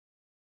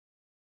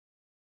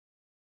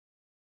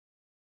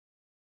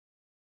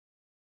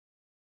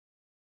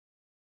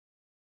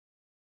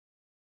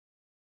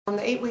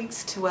The 8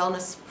 Weeks to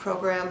Wellness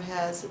program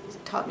has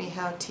taught me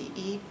how to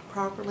eat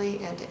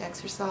properly and to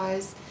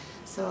exercise.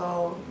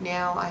 So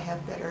now I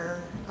have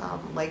better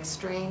leg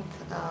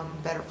strength,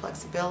 better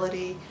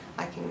flexibility.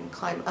 I can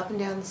climb up and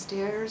down the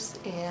stairs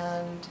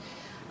and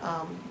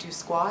do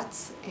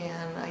squats,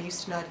 and I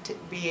used to not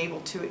be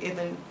able to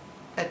even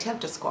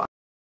attempt a squat.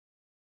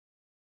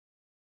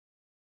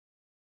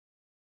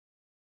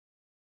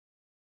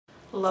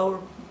 Lower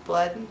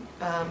blood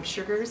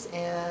sugars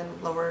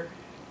and lower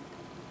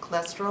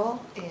cholesterol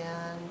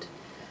and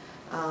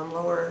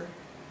lower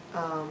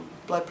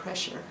blood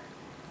pressure.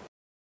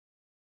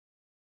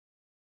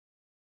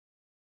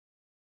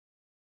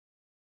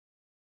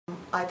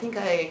 I think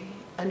I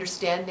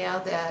understand now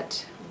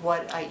that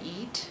what I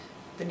eat,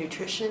 the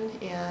nutrition,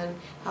 and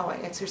how I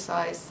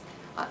exercise,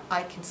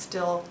 I can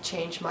still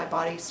change my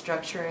body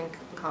structure and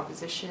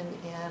composition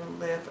and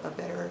live a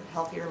better,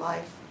 healthier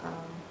life.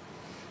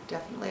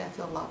 Definitely I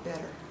feel a lot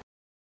better.